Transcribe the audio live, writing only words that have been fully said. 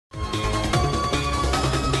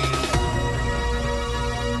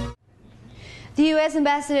The U.S.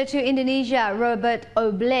 Ambassador to Indonesia, Robert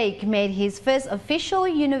Blake, made his first official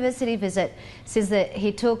university visit since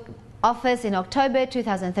he took office in October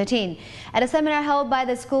 2013. At a seminar held by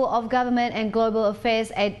the School of Government and Global Affairs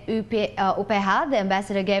at UPH, the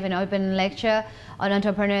ambassador gave an open lecture on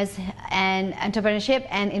entrepreneurship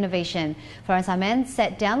and innovation. Florence Amen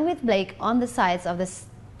sat down with Blake on the sides of the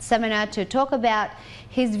seminar to talk about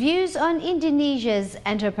his views on Indonesia's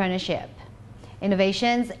entrepreneurship,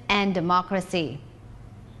 innovations and democracy.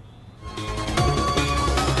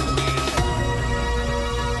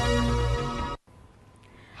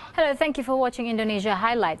 Hello, thank you for watching Indonesia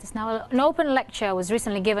Highlights. Now, an open lecture was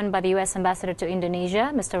recently given by the U.S. Ambassador to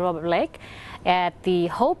Indonesia, Mr. Robert Blake, at the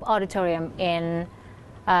Hope Auditorium in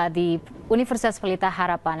the Universitas Pelita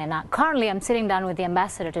Harapan. And currently, I'm sitting down with the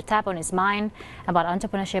ambassador to tap on his mind about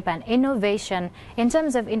entrepreneurship and innovation in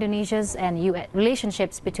terms of Indonesia's and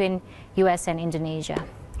relationships between U.S. and Indonesia.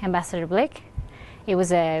 Ambassador Blake, it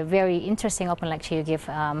was a very interesting open lecture you gave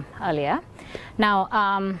earlier. Now,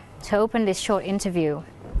 to open this short interview,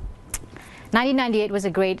 1998 was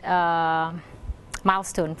a great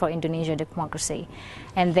milestone for Indonesia democracy,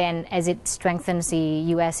 and then as it strengthens the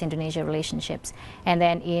U.S.-Indonesia relationships. And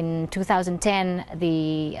then in 2010,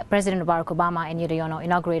 the President Barack Obama and Yudhoyono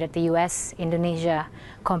inaugurated the U.S.-Indonesia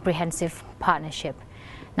Comprehensive Partnership.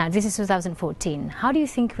 Now, this is 2014. How do you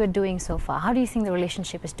think we're doing so far? How do you think the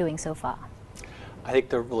relationship is doing so far? I think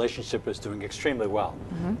the relationship is doing extremely well.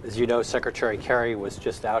 As you know, Secretary Kerry was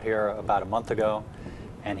just out here about a month ago,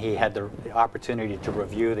 and he had the opportunity to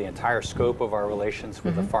review the entire scope of our relations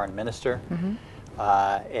with the foreign minister,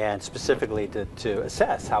 and specifically to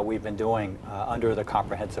assess how we've been doing under the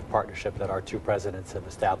comprehensive partnership that our two presidents have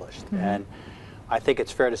established. And I think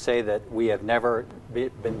it's fair to say that we have never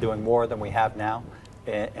been doing more than we have now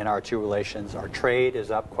in our two relations. Our trade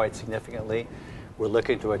is up quite significantly. We're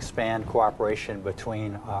looking to expand cooperation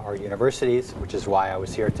between our universities, which is why I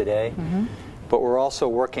was here today. But we're also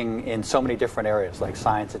working in so many different areas like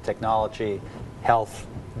science and technology, health,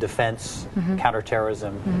 defense,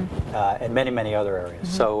 counterterrorism, and many, many other areas.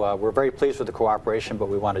 So we're very pleased with the cooperation, but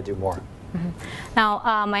we want to do more. Now,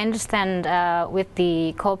 I understand with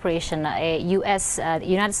the cooperation, the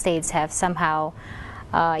United States have somehow,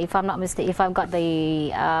 if I'm not mistaken, if I've got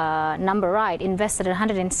the number right, invested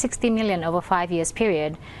 160 million over a 5 years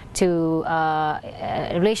period to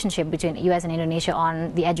a relationship between U.S. and Indonesia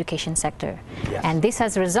on the education sector. Yes. And this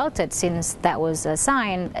has resulted, since that was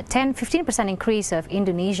signed, a 15% increase of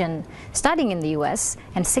Indonesian studying in the U.S.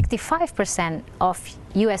 and 65% of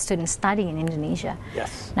U.S. students studying in Indonesia.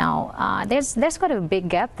 Yes. Now, there's quite a big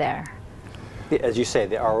gap there. As you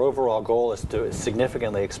say, our overall goal is to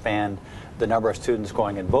significantly expand the number of students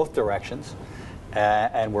going in both directions,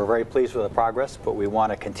 and we're very pleased with the progress, but we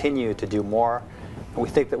want to continue to do more. And we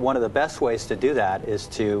think that one of the best ways to do that is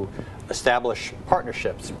to establish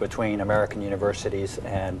partnerships between American universities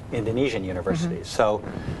and Indonesian universities. So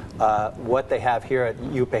what they have here at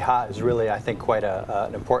UPH is really, I think, quite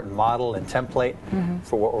an important model and template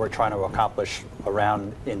for what we're trying to accomplish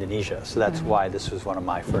around Indonesia. So that's why this was one of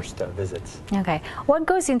my first visits. Okay. What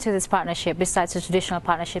goes into this partnership besides the traditional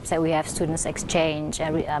partnerships that we have, students exchange,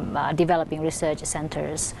 developing research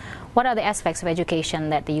centers? What are the aspects of education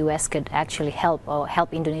that the U.S. could actually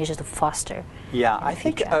help Indonesia to foster? Yeah, I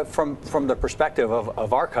think from the perspective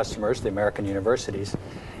of our customers, the American universities,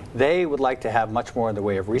 they would like to have much more in the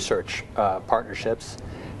way of research partnerships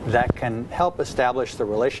that can help establish the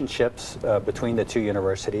relationships between the two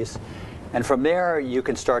universities. And from there, you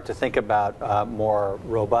can start to think about more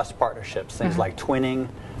robust partnerships, things like twinning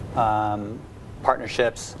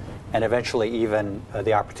partnerships, and eventually even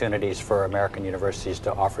the opportunities for American universities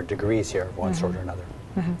to offer degrees here of one sort or another.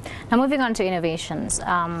 Now, moving on to innovations,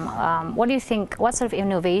 what do you think? What sort of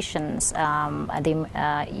innovations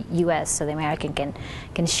the U.S. so the American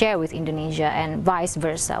can share with Indonesia, and vice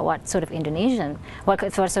versa? What sort of innovation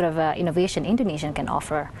Indonesian can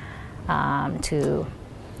offer to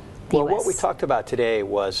the Well, U.S.? what we talked about today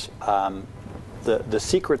was the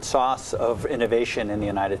secret sauce of innovation in the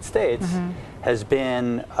United States has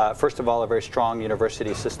been, first of all, a very strong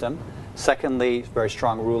university system. Secondly, very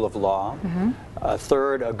strong rule of law.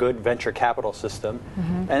 Third, a good venture capital system.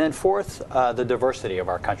 And then fourth, the diversity of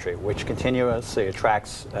our country, which continuously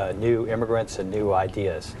attracts new immigrants and new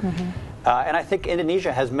ideas. And I think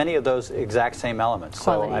Indonesia has many of those exact same elements.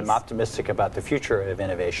 So I'm optimistic about the future of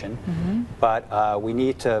innovation. But we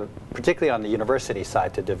need to, particularly on the university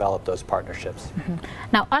side, to develop those partnerships.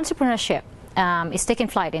 Now, entrepreneurship is taking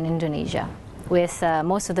flight in Indonesia, with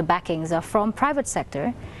most of the backings are from private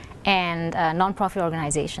sector and non-profit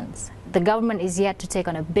organizations. The government is yet to take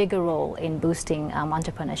on a bigger role in boosting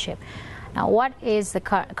entrepreneurship. Now, what is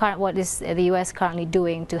the U.S. currently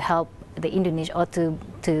doing to help the Indonesia, or to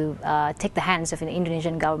take the hands of the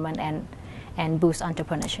Indonesian government and boost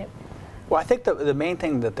entrepreneurship? Well, I think the main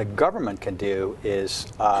thing that the government can do is,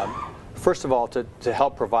 first of all, to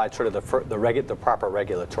help provide sort of the proper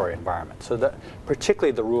regulatory environment. So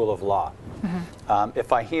particularly the rule of law.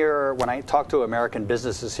 Mm-hmm. When I talk to American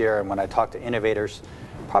businesses here and when I talk to innovators,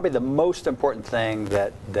 probably the most important thing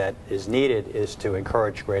that is needed is to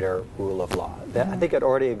encourage greater rule of law. I think it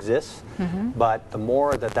already exists, but the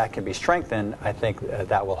more that can be strengthened, I think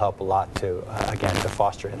that will help a lot to, again, to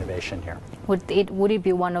foster innovation here. Would it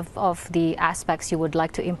be one of the aspects you would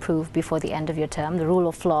like to improve before the end of your term, the rule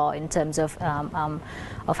of law in terms of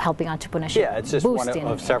helping entrepreneurship? Yeah, it's just one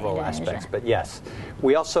of several aspects, but yes.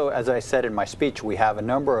 We also, as I said in my speech, we have a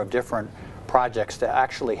number of different projects to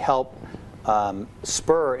actually help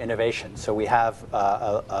spur innovation. So we have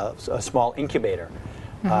a small incubator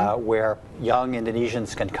where young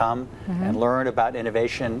Indonesians can come and learn about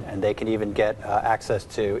innovation, and they can even get access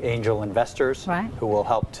to angel investors who will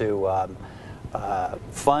help to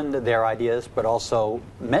fund their ideas, but also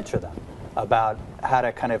mentor them about how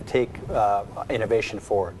to kind of take innovation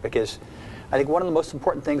forward. Because I think one of the most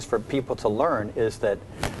important things for people to learn is that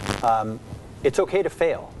it's okay to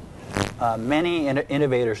fail. Many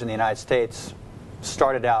innovators in the United States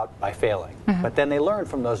started out by failing, but then they learned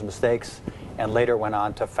from those mistakes and later went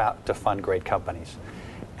on to fund great companies.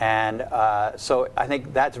 And so I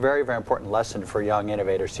think that's a very, very important lesson for young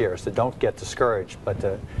innovators here, is to don't get discouraged, but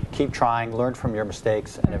to keep trying, learn from your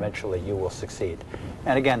mistakes, and eventually you will succeed.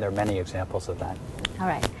 And again, there are many examples of that. All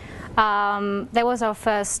right. That was our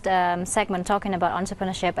first segment talking about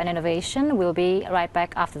entrepreneurship and innovation. We'll be right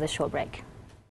back after the short break.